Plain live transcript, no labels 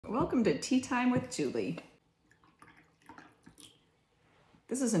Welcome to Tea Time with Julie.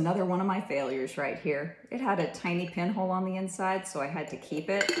 This is another one of my failures right here. It had a tiny pinhole on the inside, so I had to keep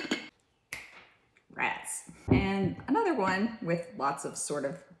it. Rats. And another one with lots of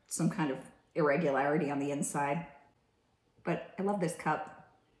some kind of irregularity on the inside. But I love this cup.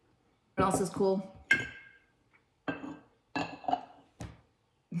 What else is cool?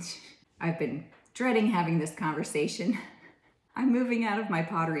 I've been dreading having this conversation. I'm moving out of my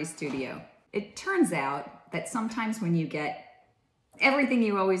pottery studio. It turns out that sometimes when you get everything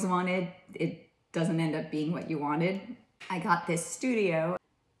you always wanted, it doesn't end up being what you wanted. I got this studio.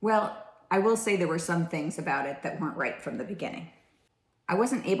 Well, I will say there were some things about it that weren't right from the beginning. I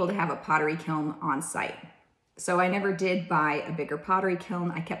wasn't able to have a pottery kiln on site. So I never did buy a bigger pottery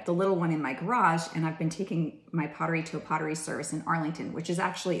kiln. I kept the little one in my garage, and I've been taking my pottery to a pottery service in Arlington, which is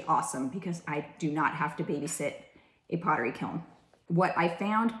actually awesome because I do not have to babysit a pottery kiln. What I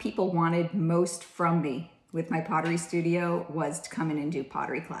found people wanted most from me with my pottery studio was to come in and do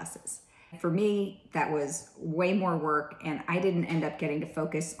pottery classes. For me, that was way more work, and I didn't end up getting to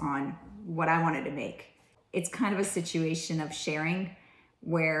focus on what I wanted to make. It's kind of a situation of sharing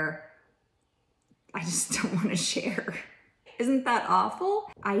where I just don't want to share. Isn't that awful?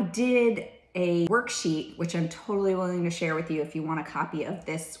 I did a worksheet, which I'm totally willing to share with you if you want a copy of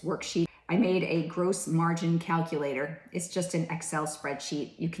this worksheet. I made a gross margin calculator. It's just an Excel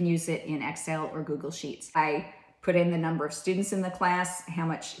spreadsheet. You can use it in Excel or Google Sheets. I put in the number of students in the class, how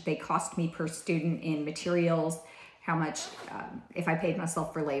much they cost me per student in materials, how much, if I paid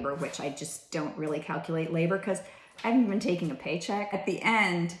myself for labor, which I just don't really calculate labor because I haven't been taking a paycheck. At the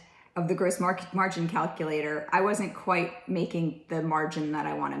end of the gross margin calculator, I wasn't quite making the margin that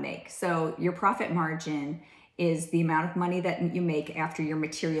I want to make. So your profit margin is the amount of money that you make after your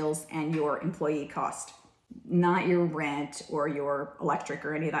materials and your employee cost, not your rent or your electric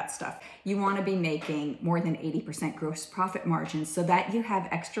or any of that stuff. You want to be making more than 80% gross profit margin so that you have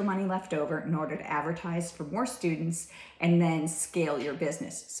extra money left over in order to advertise for more students and then scale your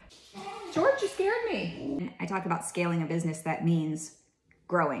business. George, you scared me. I talk about scaling a business. That means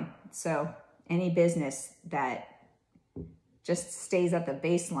growing. So any business that just stays at the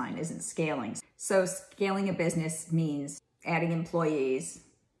baseline isn't scaling. So scaling a business means adding employees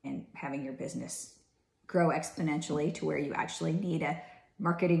and having your business grow exponentially to where you actually need a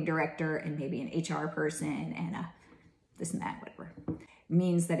marketing director and maybe an HR person and a this and that, whatever. It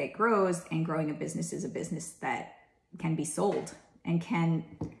means that it grows, and growing a business is a business that can be sold and can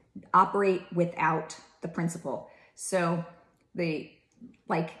operate without the principal. So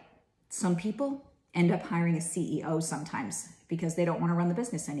some people end up hiring a CEO sometimes because they don't want to run the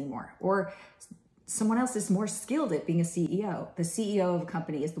business anymore, or someone else is more skilled at being a CEO. The CEO of a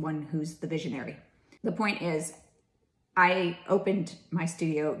company is the one who's the visionary. The point is, I opened my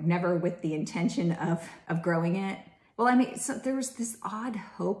studio never with the intention of growing it. Well, I mean, so there was this odd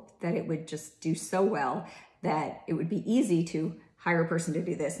hope that it would just do so well that it would be easy to hire a person to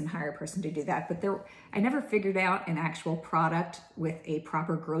do this and hire a person to do that. But I never figured out an actual product with a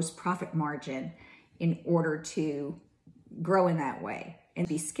proper gross profit margin in order to grow in that way and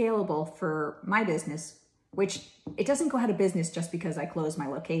be scalable for my business, which it doesn't go out of business just because I closed my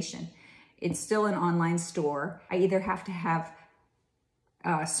location. It's still an online store. I either have to have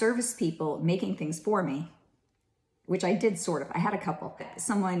service people making things for me, which I did sort of. I had a couple.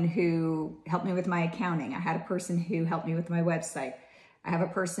 Someone who helped me with my accounting. I had a person who helped me with my website. I have a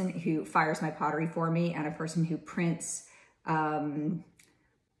person who fires my pottery for me and a person who prints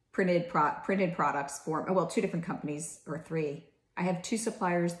printed products for, well, 2 different companies or 3. I have 2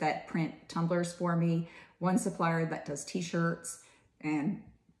 suppliers that print tumblers for me, 1 supplier that does t-shirts, and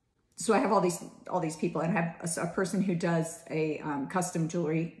so I have all these people, and I have a person who does a custom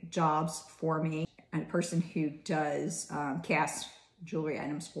jewelry jobs for me, and a person who does cast jewelry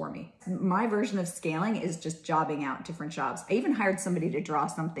items for me. My version of scaling is just jobbing out different jobs. I even hired somebody to draw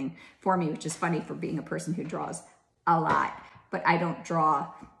something for me, which is funny for being a person who draws a lot, but I don't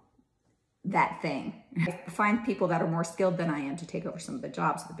draw that thing. I find people that are more skilled than I am to take over some of the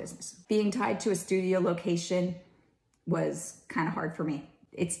jobs of the business. Being tied to a studio location was kind of hard for me.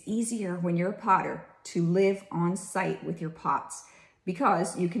 It's easier when you're a potter to live on site with your pots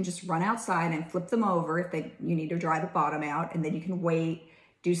because you can just run outside and flip them over if you need to dry the bottom out, and then you can wait,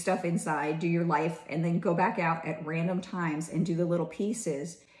 do stuff inside, do your life, and then go back out at random times and do the little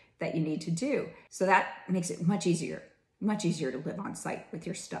pieces that you need to do. So that makes it much easier to live on site with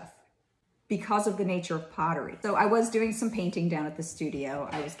your stuff because of the nature of pottery. So I was doing some painting down at the studio.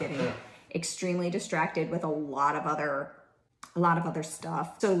 I was getting extremely distracted with a lot of other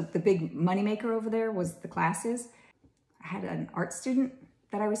stuff. So the big moneymaker over there was the classes. I had an art student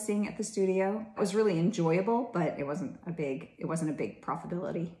that I was seeing at the studio. It was really enjoyable, but it wasn't a big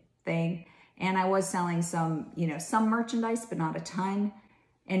profitability thing. And I was selling some, some merchandise, but not a ton.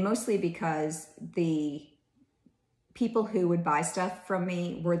 And mostly because the people who would buy stuff from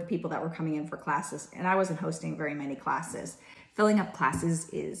me were the people that were coming in for classes. And I wasn't hosting very many classes. Filling up classes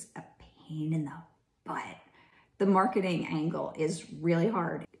is a pain in the butt. The marketing angle is really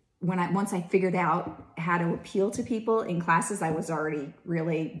hard. Once I figured out how to appeal to people in classes, I was already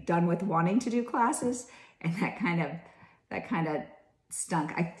really done with wanting to do classes. And that kind of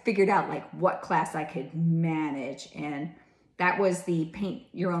stunk. I figured out like what class I could manage, and that was the paint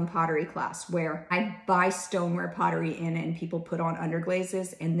your own pottery class, where I buy stoneware pottery in and people put on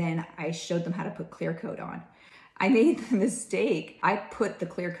underglazes, and then I showed them how to put clear coat on. I made the mistake. I put the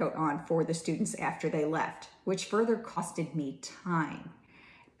clear coat on for the students after they left, which further costed me time,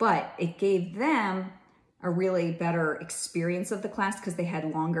 but it gave them a really better experience of the class because they had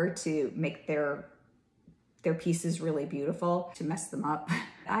longer to make their pieces really beautiful, to mess them up.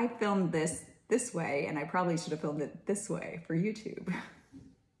 I filmed this way, and I probably should have filmed it this way for YouTube.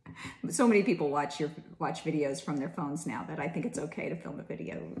 So many people watch videos from their phones now that I think it's okay to film a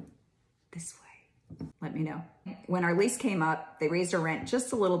video this way. Let me know. When our lease came up, they raised our rent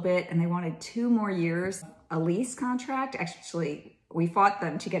just a little bit, and they wanted 2 more years. A lease contract, actually, we fought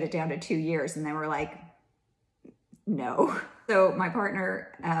them to get it down to 2 years, and they were like, no. So my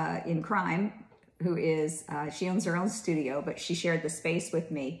partner in crime, who is, she owns her own studio, but she shared the space with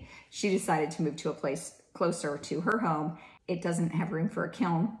me. She decided to move to a place closer to her home. It doesn't have room for a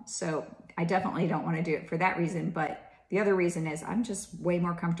kiln, so I definitely don't want to do it for that reason, but the other reason is I'm just way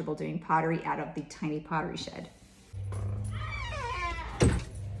more comfortable doing pottery out of the tiny pottery shed.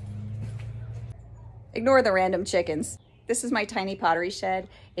 Ignore the random chickens. This is my tiny pottery shed.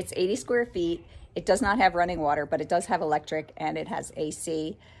 It's 80 square feet. It does not have running water, but it does have electric, and it has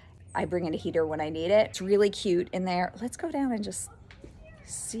AC. I bring in a heater when I need it. It's really cute in there. Let's go down and just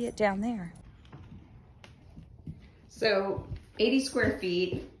see it down there. So 80 square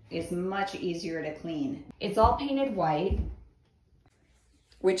feet is much easier to clean. It's all painted white,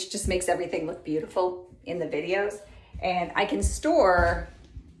 which just makes everything look beautiful in the videos. And I can store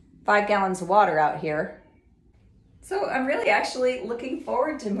 5 gallons of water out here. So I'm really actually looking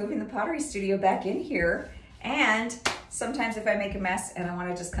forward to moving the pottery studio back in here. And sometimes if I make a mess and I want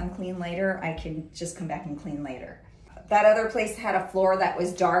to just come clean later, I can just come back and clean later. That other place had a floor that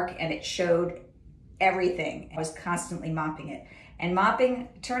was dark and it showed everything. I was constantly mopping it. And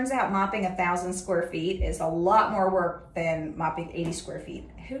turns out mopping 1,000 square feet is a lot more work than mopping 80 square feet.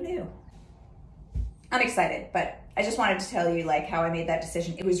 Who knew? I'm excited, but I just wanted to tell you like how I made that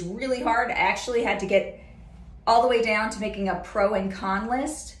decision. It was really hard. I actually had to get all the way down to making a pro and con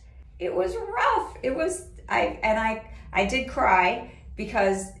list. It was rough. I did cry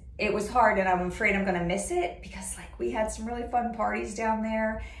because it was hard, and I'm afraid I'm gonna miss it because like we had some really fun parties down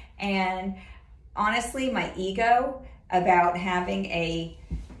there. And honestly, my ego about having a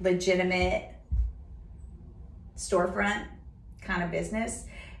legitimate storefront kind of business,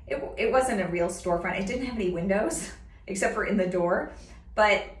 it wasn't a real storefront. It didn't have any windows except for in the door,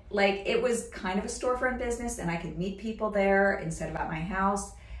 but like it was kind of a storefront business, and I could meet people there instead of at my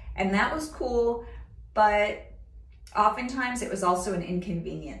house, and that was cool. But oftentimes it was also an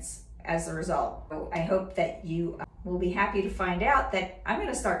inconvenience as a result. So I hope that you will be happy to find out that I'm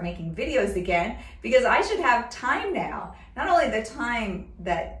gonna start making videos again, because I should have time now. Not only the time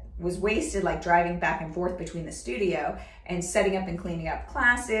that was wasted like driving back and forth between the studio and setting up and cleaning up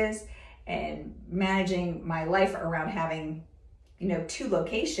classes and managing my life around having 2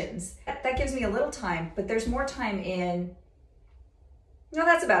 locations. That gives me a little time, but there's more time in, no,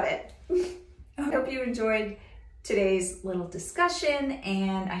 that's about it. I hope you enjoyed today's little discussion,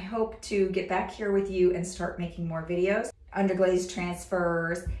 and I hope to get back here with you and start making more videos. Underglaze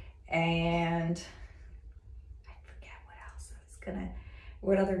transfers, and I forget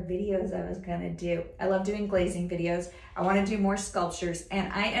what other videos I was gonna do. I love doing glazing videos. I wanna do more sculptures,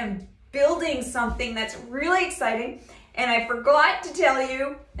 and I am building something that's really exciting, and I forgot to tell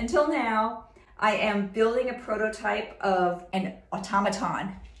you until now, I am building a prototype of an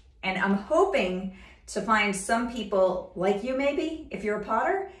automaton, and I'm hoping to find some people like you, maybe, if you're a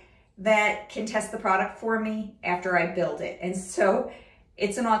potter, that can test the product for me after I build it. And so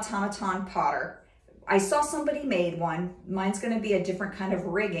it's an automaton potter. I saw somebody made one. Mine's gonna be a different kind of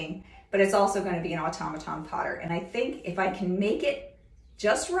rigging, but it's also gonna be an automaton potter. And I think if I can make it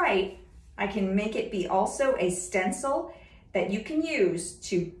just right, I can make it be also a stencil that you can use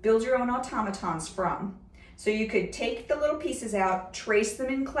to build your own automatons from. So you could take the little pieces out, trace them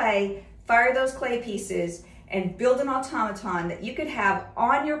in clay, fire those clay pieces, and build an automaton that you could have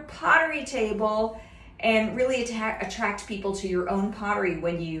on your pottery table and really attract people to your own pottery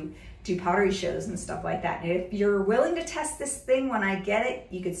when you do pottery shows and stuff like that. And if you're willing to test this thing when I get it,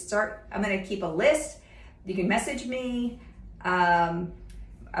 you could start. I'm going to keep a list. You can message me or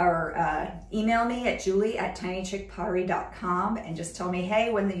email me at julie@tinychickpottery.com and just tell me,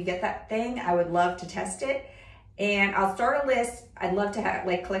 hey, when you get that thing, I would love to test it. And I'll start a list. I'd love to have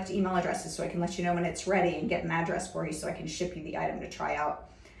collect email addresses so I can let you know when it's ready and get an address for you so I can ship you the item to try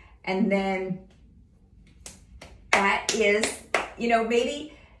out. And then that is,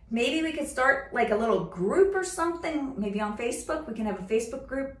 maybe we could start like a little group or something, maybe on Facebook. We can have a Facebook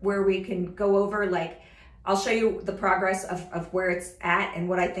group where we can go over, I'll show you the progress of where it's at and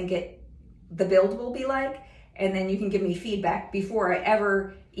what I think the build will be like. And then you can give me feedback before I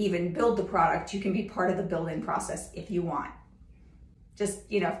ever even build the product. You can be part of the building process if you want. Just,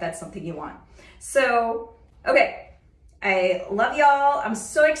 if that's something you want. So, okay. I love y'all. I'm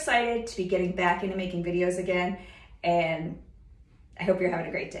so excited to be getting back into making videos again. And I hope you're having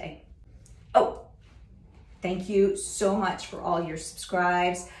a great day. Oh, thank you so much for all your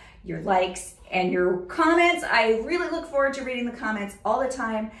subscribes, your likes, and your comments. I really look forward to reading the comments all the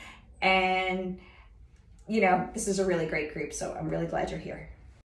time. And, this is a really great group, so I'm really glad you're here.